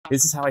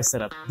this is how I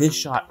set up this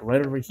shot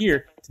right over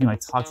here to be my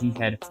talking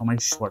head for my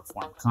short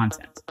form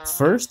content.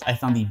 First, I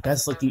found the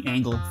best looking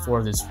angle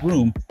for this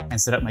room and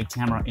set up my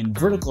camera in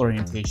vertical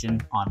orientation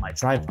on my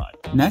tripod.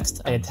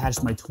 Next, I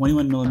attached my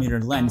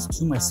 21mm lens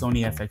to my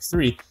Sony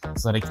FX3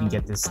 so that I can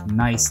get this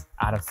nice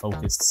out of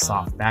focus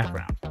soft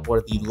background.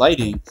 For the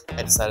lighting,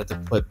 I decided to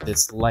put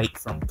this light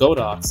from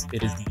Godox.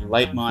 It is the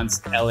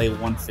Lightmon's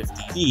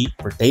LA150D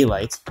for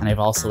daylight, and I've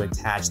also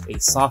attached a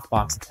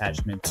softbox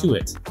attachment to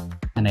it.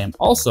 And I am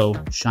also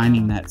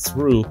shining that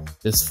through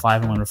this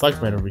 5-in-1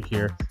 reflector right over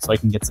here so I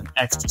can get some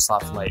extra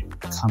soft light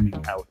coming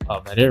out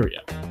of that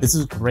area. This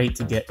is great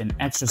to get an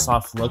extra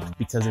soft look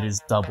because it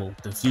is double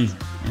diffusion.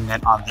 And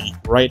then on the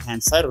right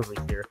hand side over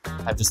here,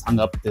 I've just hung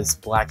up this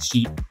black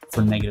sheet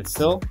for negative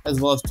fill,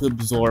 as well as to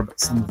absorb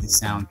some of the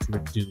sound to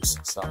reduce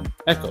some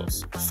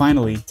echoes.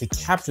 Finally, to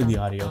capture the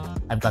audio,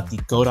 I've got the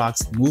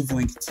Godox Move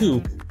Link 2,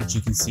 which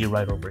you can see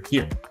right over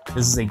here.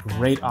 This is a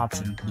great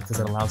option because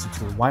it allows you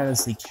to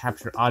wirelessly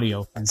capture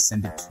audio and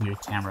send it to your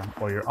camera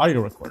or your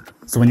audio recorder.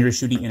 So when you're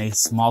shooting in a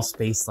small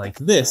space like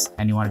this,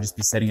 and you want to just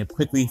be setting it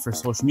quickly for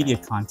social media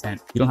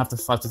content, you don't have to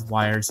fuss with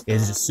wires. It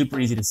is just super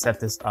easy to set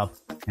this up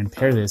and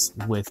pair this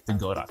with the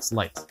Godox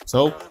Lite.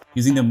 So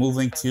using the Move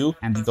Link 2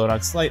 and the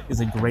Godox Lite is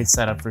a great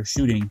setup for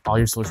shooting all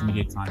your social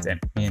media content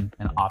in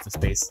an office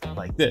space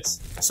like this.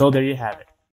 So there you have it.